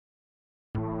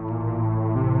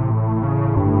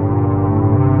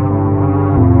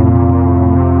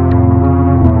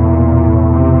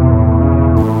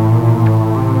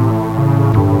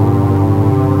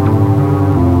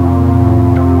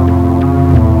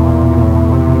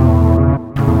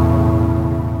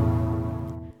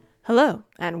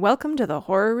and welcome to the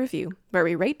Horror Review, where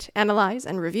we rate, analyze,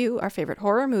 and review our favorite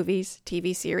horror movies,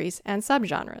 TV series, and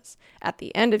subgenres. At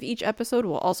the end of each episode,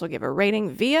 we'll also give a rating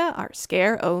via our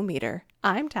Scare-O-Meter.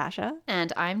 I'm Tasha.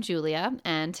 And I'm Julia,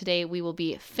 and today we will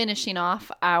be finishing off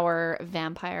our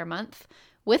vampire month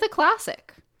with a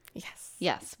classic.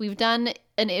 Yes, we've done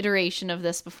an iteration of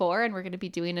this before, and we're going to be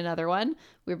doing another one.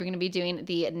 We're going to be doing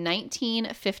the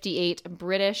 1958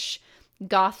 British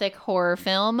Gothic horror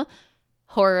film,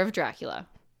 Horror of Dracula.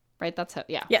 Right? That's how,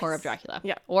 yeah, yes. Horror of Dracula.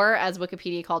 Yeah. Or as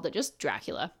Wikipedia called it, just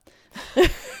Dracula.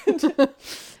 It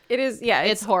is, yeah.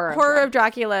 It's Horror of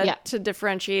Dracula yeah. to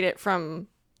differentiate it from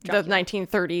Dracula. The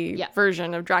 1930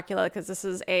 version of Dracula, because this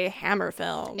is a Hammer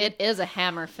film. It is a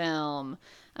Hammer film.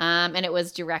 And it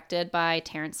was directed by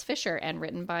Terence Fisher and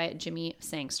written by Jimmy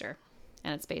Sangster.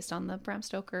 And it's based on the Bram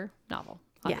Stoker novel,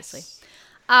 obviously. Yes.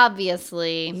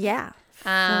 Obviously. Yeah. So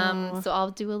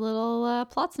I'll do a little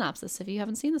plot synopsis if you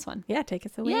haven't seen this one. Yeah, take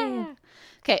us away. Yeah.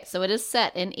 Okay, so it is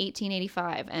set in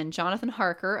 1885, and Jonathan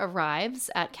Harker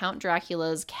arrives at Count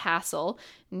Dracula's castle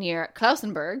near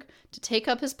Klausenburg to take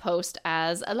up his post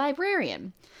as a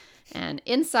librarian. And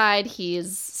inside,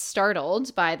 he's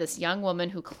startled by this young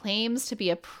woman who claims to be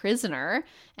a prisoner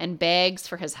and begs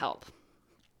for his help.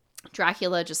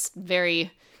 Dracula just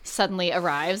very suddenly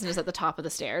arrives and is at the top of the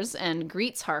stairs and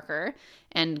greets Harker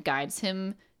and guides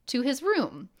him to his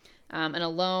room. And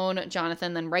alone,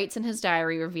 Jonathan then writes in his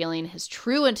diary revealing his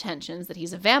true intentions, that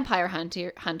he's a vampire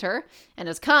hunter and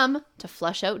has come to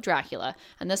flush out Dracula.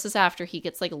 And this is after he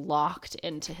gets locked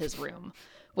into his room,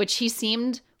 which he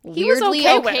seemed weirdly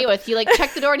okay with. He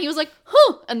checked the door and he was like,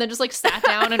 huh, and then just sat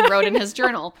down and wrote in his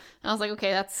journal. And I was like,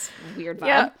 okay, that's a weird vibe.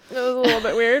 Yeah, it was a little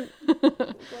bit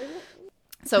weird.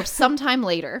 So sometime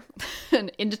later,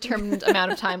 an indeterminate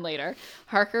amount of time later,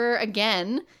 Harker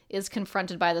again is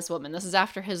confronted by this woman. This is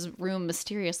after his room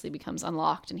mysteriously becomes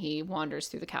unlocked and he wanders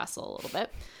through the castle a little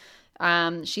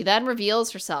bit. She then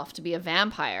reveals herself to be a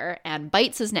vampire and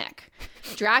bites his neck.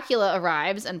 Dracula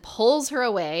arrives and pulls her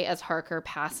away as Harker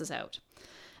passes out.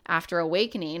 After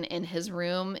awakening in his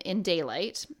room in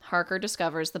daylight, Harker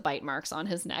discovers the bite marks on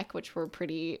his neck, which were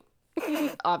pretty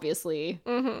obviously,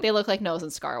 they look like nose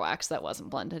and scar wax that wasn't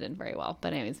blended in very well.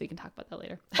 But anyways, we can talk about that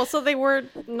later. Also, they were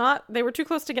too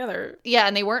close together. Yeah,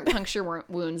 and they weren't puncture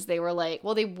wounds. They were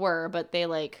they were, but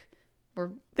they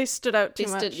they stood out too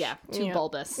much. Too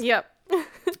bulbous. Yep.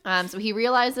 So he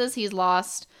realizes he's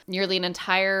lost nearly an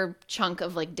entire chunk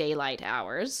of daylight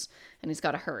hours, and he's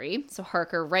got to hurry. So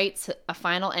Harker writes a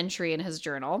final entry in his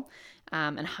journal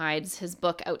and hides his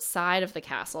book outside of the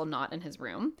castle, not in his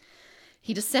room.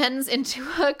 He descends into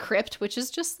a crypt, which is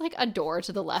just a door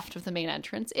to the left of the main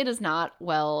entrance. It is not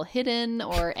well hidden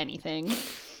or anything.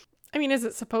 I mean, is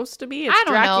it supposed to be? It's I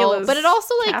don't Dracula's know, but it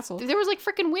also castle. There was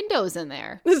freaking windows in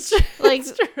there. It's true.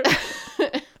 It's true.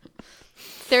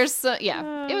 There's it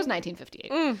was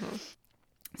 1958. Mm-hmm.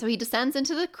 So he descends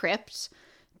into the crypt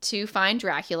to find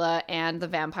Dracula and the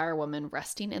vampire woman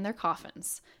resting in their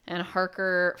coffins. And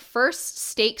Harker first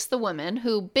stakes the woman,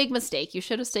 who, big mistake, you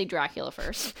should have stayed Dracula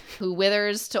first, who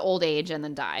withers to old age and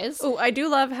then dies. Oh, I do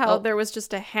love how there was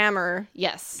just a hammer.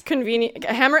 Yes.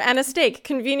 A hammer and a stake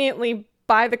conveniently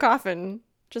by the coffin,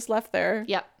 just left there.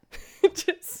 Yep.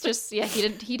 just he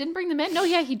didn't bring them in. No,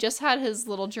 he just had his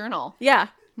little journal. Yeah.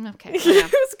 Okay. Yeah.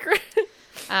 It was great.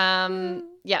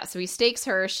 So he stakes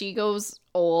her. She goes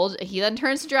old. He then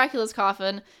turns to Dracula's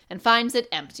coffin and finds it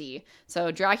empty.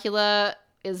 So Dracula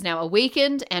is now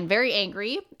awakened and very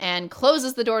angry and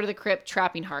closes the door to the crypt,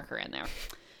 trapping Harker in there.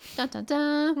 Dun, dun,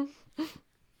 dun.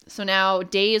 So now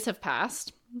days have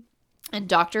passed, and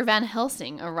Dr. Van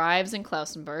Helsing arrives in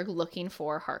Klausenburg looking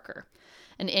for Harker.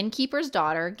 An innkeeper's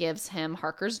daughter gives him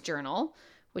Harker's journal,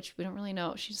 which we don't really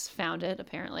know. She's found it,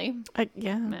 apparently.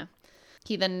 Yeah.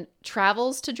 He then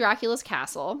travels to Dracula's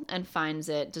castle and finds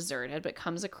it deserted, but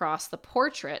comes across the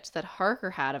portrait that Harker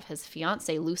had of his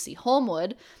fiancée, Lucy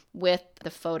Holmwood, with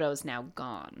the photos now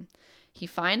gone. He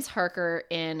finds Harker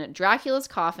in Dracula's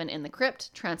coffin in the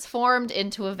crypt, transformed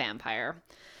into a vampire.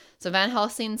 So Van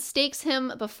Helsing stakes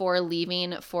him before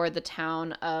leaving for the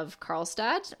town of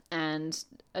Karlstad and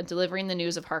delivering the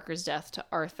news of Harker's death to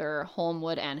Arthur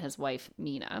Holmwood and his wife,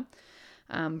 Mina,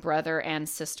 brother and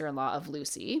sister-in-law of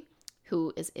Lucy,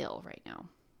 who is ill right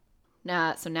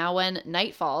now. So now when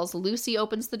night falls, Lucy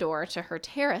opens the door to her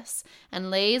terrace and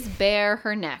lays bare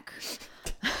her neck.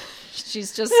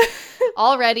 She's just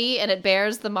all ready, and it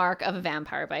bears the mark of a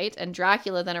vampire bite, and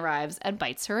Dracula then arrives and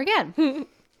bites her again.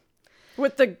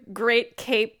 With the great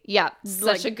cape. Yeah,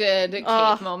 such a good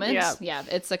cape moment. Yeah,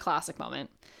 it's a classic moment.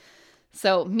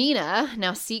 So Mina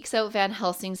now seeks out Van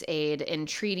Helsing's aid in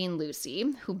treating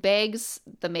Lucy, who begs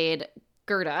the maid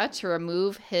Gerda to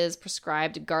remove his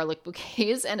prescribed garlic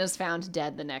bouquets and is found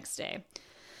dead the next day.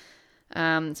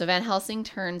 So Van Helsing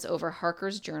turns over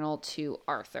Harker's journal to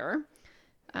Arthur.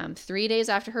 3 days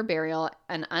after her burial,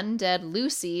 an undead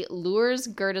Lucy lures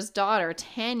Gerda's daughter,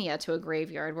 Tanya, to a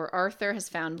graveyard where Arthur has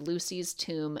found Lucy's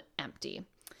tomb empty.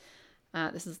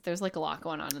 There's like a lot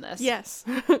going on in this. Yes.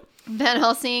 Van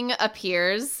Helsing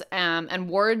appears and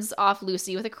wards off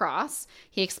Lucy with a cross.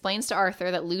 He explains to Arthur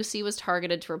that Lucy was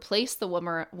targeted to replace the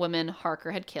woman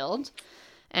Harker had killed.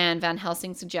 And Van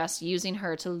Helsing suggests using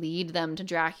her to lead them to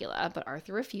Dracula, but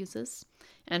Arthur refuses.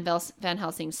 And Van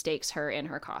Helsing stakes her in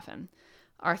her coffin.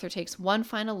 Arthur takes one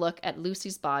final look at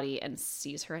Lucy's body and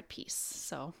sees her at peace.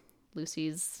 So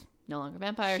Lucy's no longer a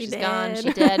vampire. She's gone.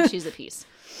 She's dead. She's at peace.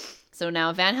 So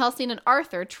now Van Helsing and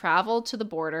Arthur travel to the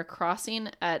border, crossing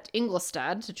at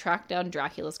Ingolstadt to track down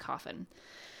Dracula's coffin.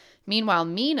 Meanwhile,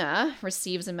 Mina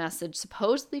receives a message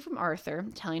supposedly from Arthur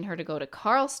telling her to go to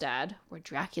Karlstad, where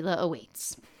Dracula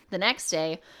awaits. The next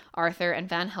day, Arthur and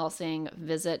Van Helsing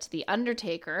visit the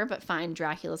Undertaker, but find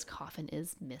Dracula's coffin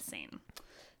is missing.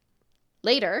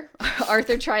 Later,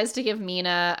 Arthur tries to give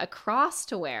Mina a cross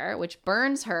to wear, which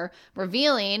burns her,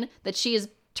 revealing that she is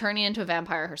turning into a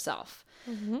vampire herself.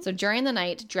 Mm-hmm. So during the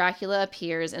night, Dracula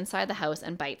appears inside the house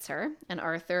and bites her, and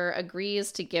Arthur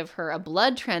agrees to give her a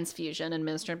blood transfusion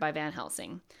administered by Van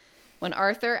Helsing. When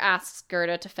Arthur asks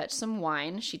Gerda to fetch some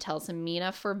wine, she tells him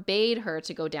Mina forbade her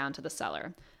to go down to the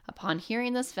cellar. Upon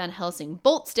hearing this, Van Helsing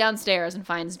bolts downstairs and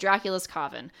finds Dracula's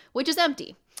coffin, which is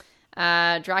empty.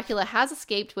 Dracula has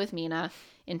escaped with Mina,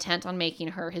 intent on making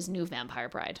her his new vampire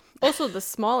bride. Also, the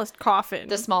smallest coffin.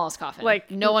 The smallest coffin. Like,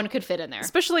 no one could fit in there.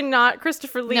 Especially not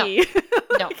Christopher Lee.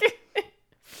 No.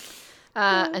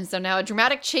 And so now a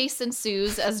dramatic chase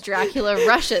ensues as Dracula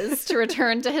rushes to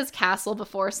return to his castle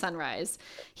before sunrise.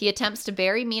 He attempts to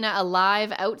bury Mina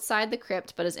alive outside the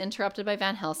crypt, but is interrupted by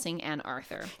Van Helsing and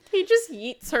Arthur. He just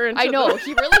yeets her into I know,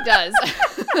 he really does.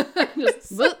 It's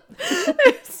the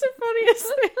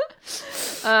funniest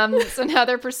thing. So now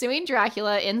they're pursuing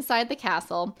Dracula inside the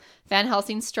castle. Van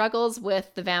Helsing struggles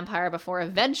with the vampire before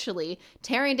eventually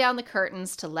tearing down the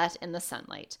curtains to let in the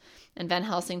sunlight. And Van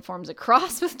Helsing forms a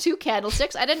cross with 2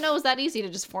 candlesticks. I didn't know it was that easy to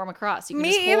just form a cross. You can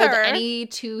just hold any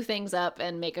 2 things up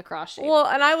and make a cross shape. Well,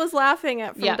 and I was laughing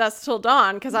at From Dusk Till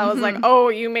Dawn because I was like, oh,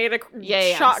 you made a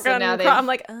shotgun. So I'm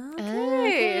like,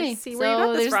 okay. See where you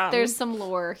got this from. There's some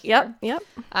lore here. Yep.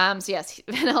 So yes,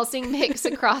 Van Helsing makes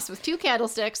a cross with 2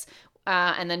 candlesticks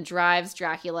and then drives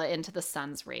Dracula into the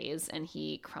sun's rays, and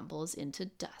he crumbles into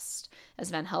dust as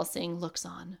Van Helsing looks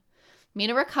on.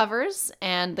 Mina recovers,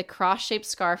 and the cross-shaped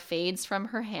scar fades from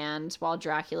her hand while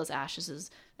Dracula's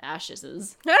ashes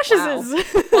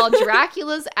while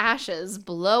Dracula's ashes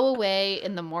blow away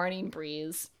in the morning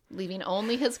breeze, leaving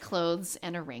only his clothes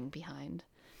and a ring behind.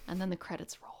 And then the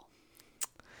credits roll.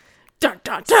 Dun,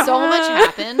 dun, dun. So much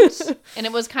happened, and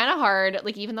it was kind of hard.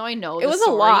 Like, even though I know the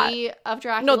story of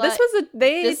Dracula, no, this was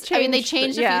they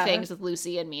changed a few things with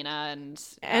Lucy and Mina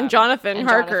and Jonathan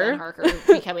Harker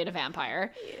becoming a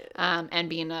vampire, and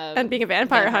being a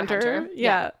vampire hunter.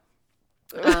 Yeah.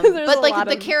 But like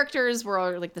the characters were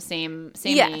all like the same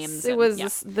names. It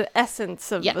was the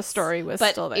essence of the story was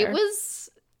still there.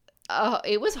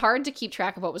 It was hard to keep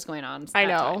track of what was going on. I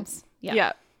know. Times.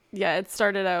 Yeah, it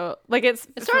started out like it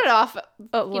started off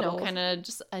a little, kind of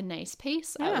just a nice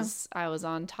pace. Yeah. I was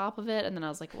on top of it, and then I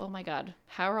was like, oh my god,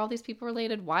 how are all these people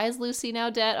related? Why is Lucy now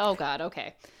dead? Oh god,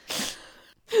 okay.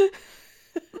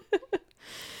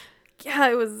 Yeah,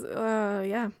 it was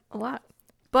a lot.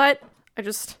 But I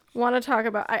just want to talk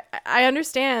about I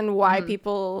understand why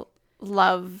people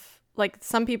love, like,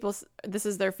 some people this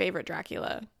is their favorite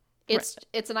Dracula.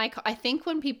 It's an icon. I think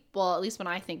when people, at least when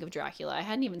I think of Dracula, I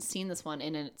hadn't even seen this one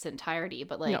in its entirety,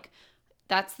 but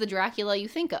that's the Dracula you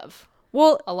think of.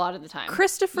 Well, a lot of the time,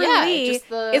 Christopher Lee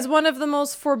is one of the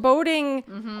most foreboding,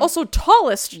 also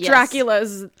tallest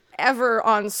Draculas ever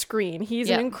on screen. He's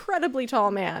an incredibly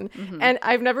tall man, and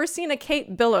I've never seen a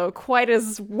cape billow quite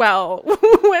as well.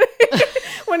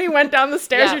 when he went down the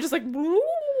stairs, you're just like, woo!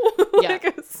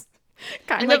 It's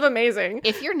kind of amazing.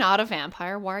 If you're not a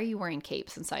vampire, why are you wearing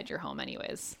capes inside your home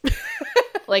anyways?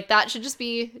 Like, that should just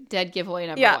be dead giveaway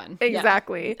number one.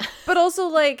 Exactly. But also,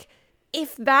 like,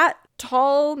 if that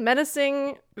tall,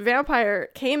 menacing vampire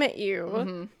came at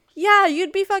you,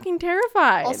 you'd be fucking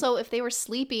terrified. Also, if they were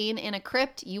sleeping in a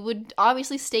crypt, you would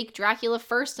obviously stake Dracula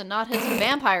first and not his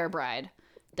vampire bride.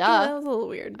 Duh. Yeah, that was a little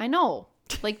weird. I know.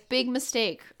 Like, big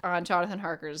mistake on Jonathan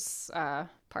Harker's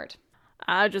part.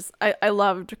 I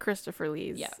loved Christopher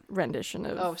Lee's rendition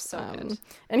of so good.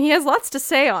 And he has lots to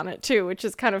say on it too, which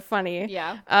is kind of funny.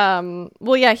 Yeah.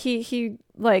 Well, yeah, he's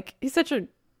such a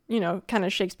kind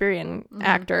of Shakespearean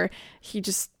actor. He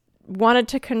just wanted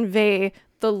to convey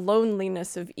the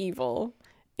loneliness of evil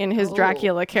in his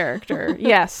Dracula character.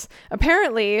 Yes.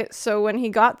 Apparently, so when he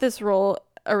got this role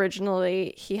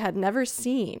originally, he had never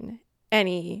seen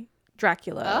any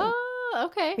Dracula. Oh,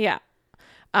 okay. Yeah.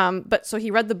 But so he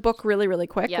read the book really, really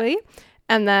quickly.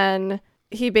 And then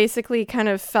he basically kind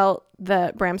of felt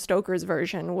that Bram Stoker's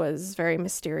version was very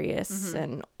mysterious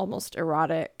and almost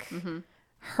erotic,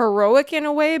 heroic in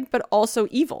a way, but also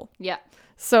evil. Yeah.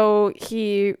 So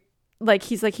he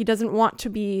doesn't want to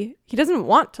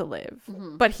live,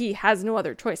 but he has no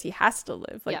other choice. He has to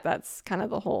live. That's kind of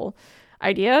the whole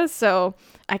idea. So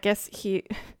I guess he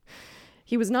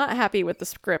was not happy with the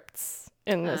scripts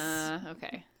in this.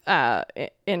 Okay.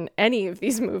 In any of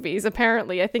these movies.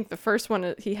 Apparently, I think the first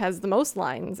one he has the most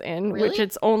lines in, Really? which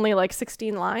it's only like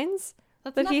 16 lines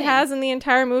That's that nothing. he has in the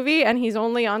entire movie, and he's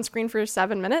only on screen for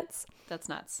 7 minutes. That's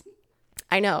nuts.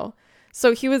 I know.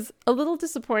 So he was a little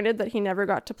disappointed that he never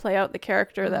got to play out the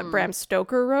character that Bram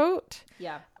Stoker wrote.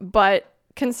 Yeah. But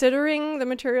considering the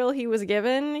material he was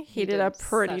given, he did a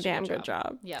pretty such a damn good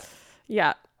job. Yeah.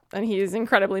 Yeah. And he's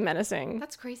incredibly menacing.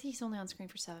 That's crazy. He's only on screen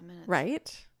for 7 minutes.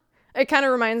 Right? It kind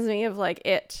of reminds me of like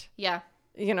It. Yeah.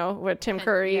 With Tim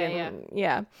Curry.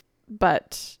 Yeah.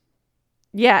 But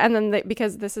yeah. And then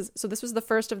because this was the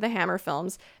first of the Hammer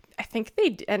films. I think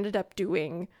they ended up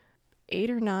doing 8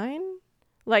 or 9.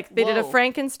 Like they did a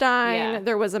Frankenstein. Yeah.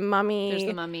 There was a Mummy. There's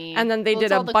the Mummy. And then they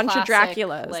did a bunch of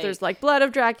Draculas. Like, there's like Blood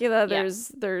of Dracula. Yeah.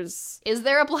 There's. Is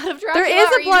there a Blood of Dracula? There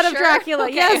is Are a Blood you of sure? Dracula.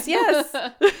 Okay. Yes.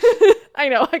 I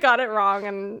know. I got it wrong.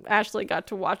 And Ashley got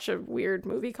to watch a weird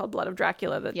movie called Blood of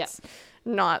Dracula that's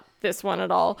not this one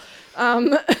at all.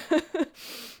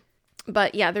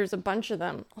 But yeah, there's a bunch of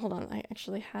them. Hold on. I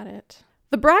actually had it.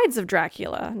 The Brides of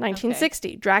Dracula, 1960.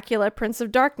 Okay. Dracula, Prince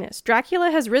of Darkness.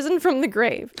 Dracula has risen from the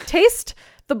grave. Taste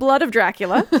the blood of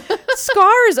Dracula.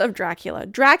 Scars of Dracula.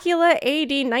 Dracula,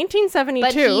 AD 1972.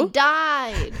 But he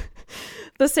died.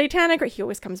 The Satanic... He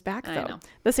always comes back, though. I know.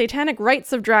 The Satanic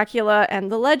Rites of Dracula and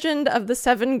the Legend of the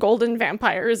 7 Golden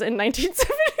Vampires in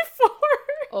 1974.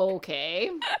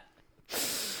 Okay.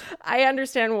 I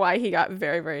understand why he got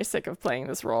very, very sick of playing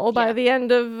this role by the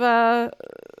end of...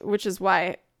 which is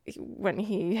why when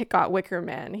he got Wicker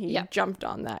Man, he jumped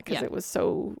on that because it was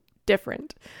so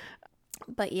different.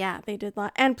 But yeah, they did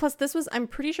that. And plus I'm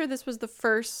pretty sure this was the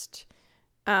first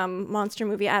monster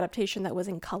movie adaptation that was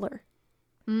in color.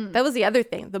 That was the other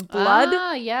thing. The blood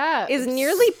is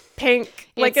nearly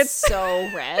pink. Like it's so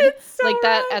red. It's so like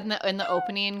red. that in the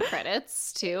opening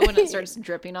credits too, when it starts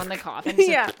dripping on the coffin.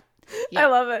 Yeah. I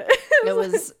love it. It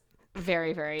was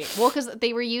very, very well because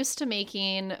they were used to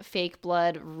making fake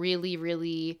blood really,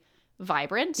 really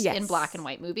vibrant in black and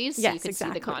white movies. So you could see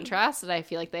the contrast, and I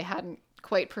feel like they hadn't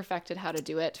quite perfected how to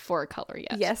do it for color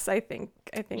yet. Yes, I think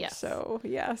so.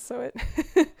 Yeah, so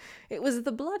it it was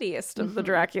the bloodiest of the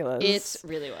Draculas. It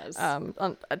really was.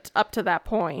 Up to that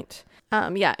point.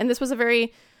 Yeah, and this was a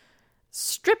very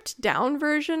stripped down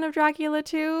version of Dracula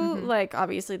too. Like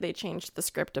obviously they changed the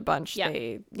script a bunch.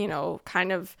 They,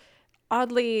 kind of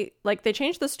oddly, like they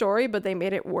changed the story, but they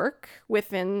made it work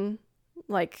within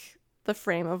like the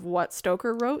frame of what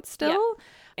Stoker wrote still.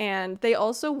 And they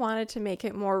also wanted to make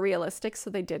it more realistic, so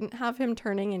they didn't have him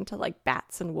turning into like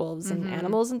bats and wolves and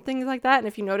animals and things like that. And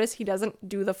if you notice, he doesn't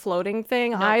do the floating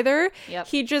thing either.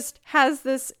 He just has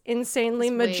this insanely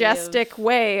majestic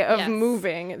way of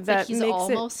moving that he's makes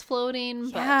almost floating.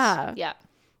 But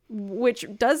which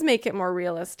does make it more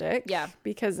realistic. Yeah,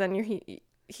 because then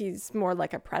he's more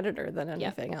like a predator than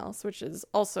anything else, which is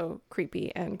also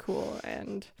creepy and cool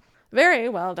and very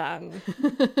well done.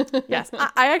 Yes,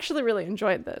 I actually really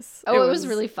enjoyed this. Oh, it was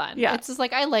really fun. Yeah. It's just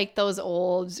like I like those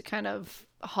old kind of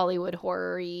Hollywood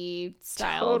horror-y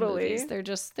style movies.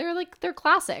 They're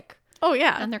classic. Oh,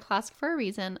 yeah. And they're classic for a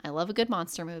reason. I love a good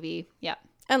monster movie. Yeah.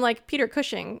 And like Peter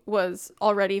Cushing was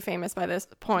already famous by this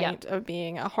point of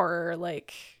being a horror,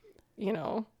 like,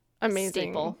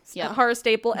 amazing horror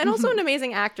staple, and also an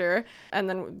amazing actor. And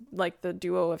then like the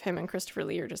duo of him and Christopher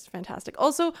Lee are just fantastic.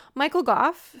 Also Michael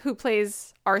Goff, who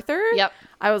plays Arthur.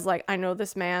 I was like, I know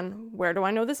this man. Where do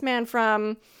I know this man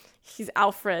from? He's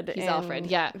Alfred.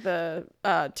 The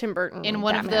Tim Burton in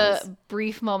one Batmans. of the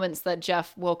brief moments that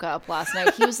Jeff woke up last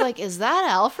night, he was like, is that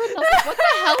Alfred? And I was like, what the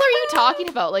hell are you talking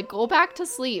about? Like, go back to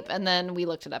sleep. And then we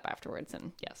looked it up afterwards,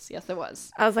 and yes it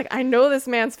was. I was like, I know this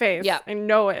man's face. I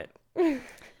know it.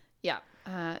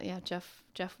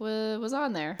 Jeff was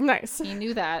on there. Nice. He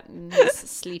knew that, and he's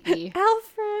sleepy.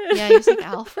 Alfred. Yeah, he was like,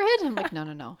 Alfred? I'm like,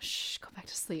 no. Shh, go back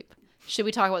to sleep. Should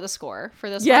we talk about the score for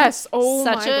this Yes. one? Oh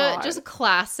Such my a God. just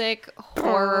classic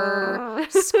horror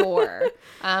score.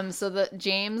 So the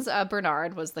James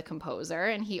Bernard was the composer,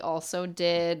 and he also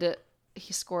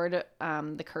scored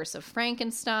The Curse of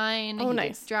Frankenstein. Oh, he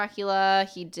nice. did Dracula.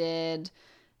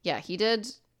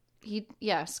 He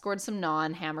scored some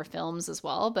non-Hammer films as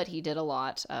well, but he did a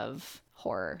lot of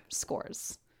horror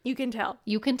scores. You can tell.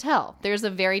 You can tell there's a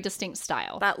very distinct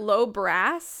style. That low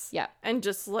brass. Yeah. And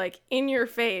just like in your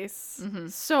face.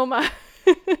 So much.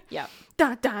 Yeah.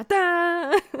 Da, da,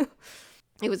 da.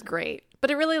 It was great. But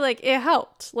it really it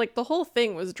helped. Like the whole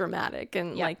thing was dramatic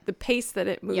and like the pace that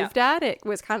it moved at, it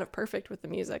was kind of perfect with the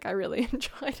music. I really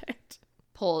enjoyed it.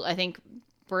 I think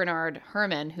Bernard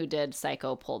Herrmann, who did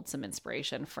Psycho, pulled some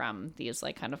inspiration from these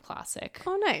like kind of classic.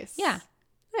 Oh, nice. Yeah.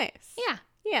 Nice. Yeah.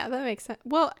 Yeah, that makes sense.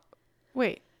 Well,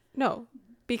 wait. No.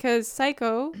 Because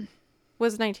Psycho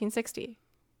was 1960.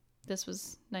 This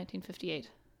was 1958.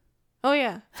 Oh,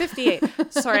 yeah. 58.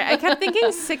 Sorry, I kept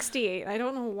thinking 68. I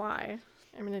don't know why.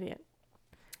 I'm an idiot.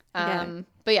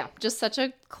 But yeah, just such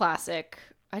a classic.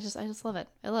 I just love it.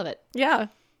 I love it. Yeah,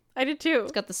 I did too.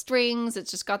 It's got the strings.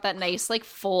 It's just got that nice like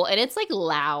full, and it's like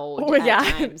loud Oh, yeah.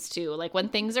 at times too. Like when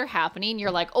things are happening,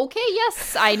 you're like, okay,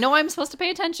 yes, I know I'm supposed to pay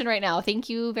attention right now. Thank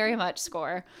you very much,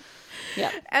 score.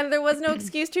 Yeah. And there was no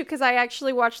excuse to, because I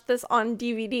actually watched this on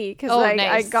DVD because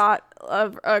Nice. I got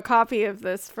a copy of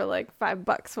this for like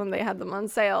 $5 when they had them on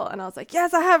sale, and I was like,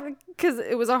 yes, I have, because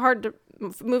it was a hard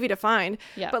movie to find.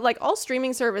 Yeah. But like all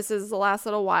streaming services the last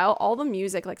little while, all the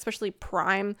music, like especially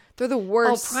Prime, they're the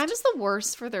worst. Oh, Prime is the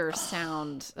worst for their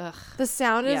sound. Ugh. The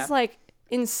sound is Yeah. like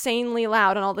insanely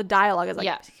loud, and all the dialogue is like,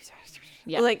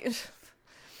 Yeah. like.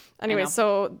 Anyway,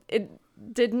 so it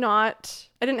did not.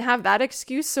 I didn't have that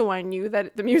excuse, so I knew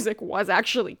that the music was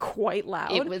actually quite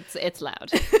loud. It's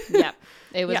loud. Yeah.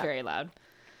 It was Yeah. very loud.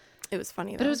 It was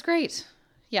funny, though. But it was great.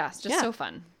 Yeah, it's just so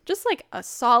fun. Just like a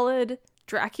solid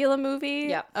Dracula movie.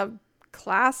 Yeah. A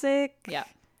classic. Yeah.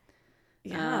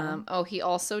 Yeah. He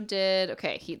also did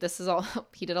he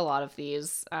did a lot of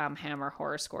these Hammer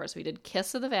horror scores. We did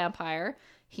Kiss of the Vampire,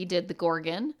 he did The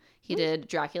Gorgon, he did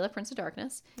Dracula Prince of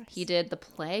Darkness, he did The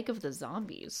Plague of the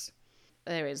Zombies.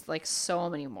 Anyways, like so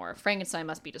many more. Frankenstein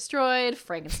Must Be Destroyed,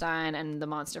 Frankenstein and the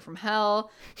Monster from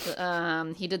Hell.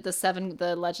 He did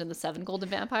the Legend of the Seven Golden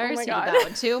Vampires. Oh my He God. did that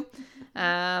one too.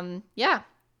 Yeah.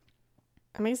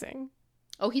 Amazing.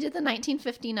 Oh, he did the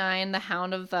 1959 The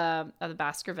Hound of the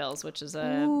Baskervilles, which is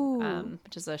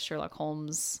a Sherlock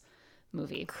Holmes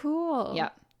movie. Cool. Yeah.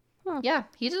 Huh. Yeah,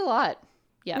 he did a lot.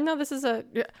 Yeah. No, this is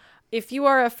if you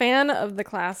are a fan of the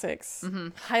classics,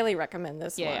 highly recommend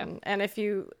this Yeah, one. And if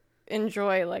you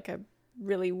enjoy like a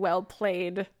really well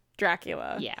played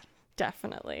Dracula, Yeah.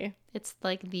 definitely. It's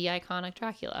like the iconic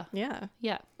Dracula. Yeah.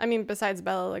 Yeah. I mean, besides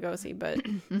Bela Lugosi, but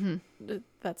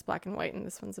that's black and white, and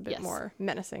this one's a bit Yes. more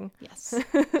menacing. Yes.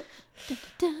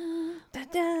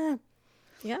 Da-da.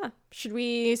 Yeah. Should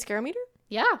we scare meter?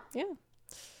 Yeah. Yeah.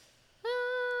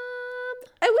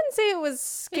 I wouldn't say it was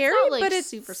scary, it's not, like, but it's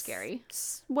super scary.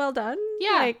 well done.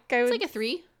 Yeah. Like, I would, It's like a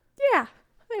 3. yeah.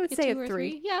 I would say two a or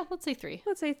 3. Yeah, let's say 3.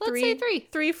 Let's say 3. Let's say 3.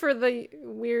 3 for the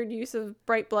weird use of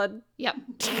bright blood. Yep.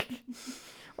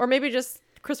 Or maybe just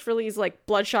Christopher Lee's like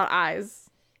bloodshot eyes.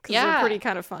 Because they're Yeah. pretty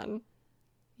kind of fun.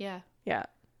 Yeah. Yeah.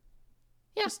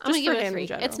 Yeah, Just I'm gonna give for it a him in 3.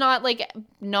 general. It's not like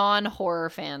non-horror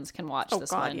fans can watch Oh,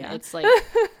 this God, one. yeah. It's like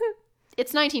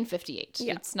it's 1958.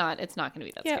 Yeah. It's not gonna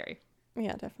be that Yeah. scary.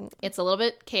 Yeah, definitely. It's a little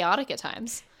bit chaotic at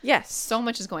times. Yes. So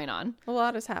much is going on. A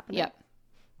lot is happening. Yep.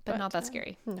 But But, not that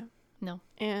scary. No. No.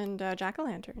 And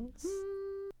jack-o'-lanterns.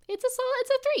 It's a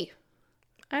 3.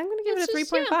 I'm going to give It's it a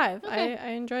just- 3.5. yeah, okay. I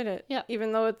enjoyed it. Yeah.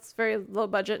 Even though it's very low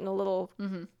budget and a little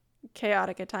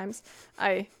chaotic at times,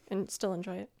 I still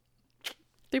enjoy it.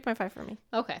 3.5 for me.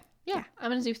 Okay. Yeah. Yeah. I'm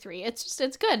gonna do 3. It's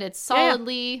good. It's Yeah, yeah.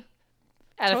 solidly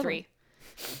at a Totally.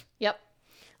 3. Yep.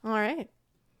 All right.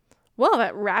 Well,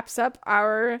 that wraps up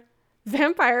our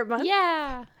vampire month.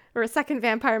 Yeah. Or a second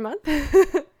vampire month.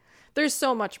 There's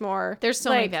so much more. There's so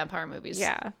many Like, vampire movies.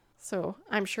 Yeah. So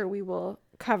I'm sure we will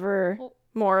cover Well-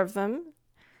 more of them.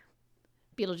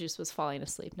 Beetlejuice was falling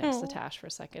asleep next Oh. to Tash for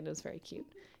a second. It was very cute.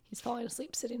 He's falling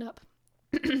asleep sitting up.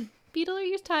 Beetle, are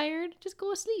you tired? Just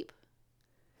go asleep.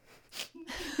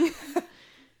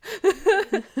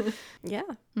 Yeah.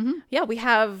 Yeah, we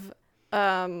have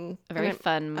A very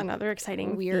fun, another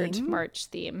exciting weird theme. March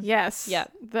theme. Yes. Yeah.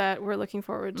 That we're looking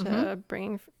forward to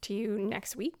bringing to you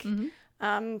next week.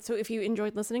 So if you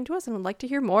enjoyed listening to us and would like to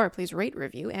hear more, please rate,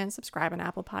 review, and subscribe on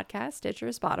Apple Podcasts, Stitcher,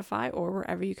 Spotify, or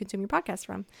wherever you consume your podcasts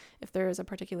from. If there is a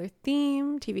particular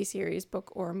theme, TV series,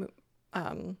 book, or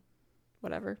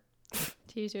whatever,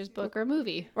 TV series, book, or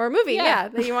movie. Or a movie, yeah,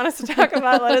 that you want us to talk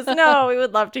about, let us know. We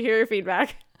would love to hear your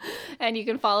feedback. And you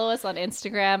can follow us on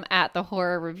Instagram at The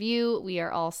Horror Review. We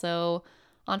are also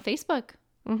on Facebook.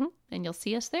 And you'll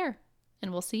see us there.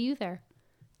 And we'll see you there.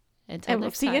 Until next time. And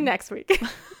we'll see you next week.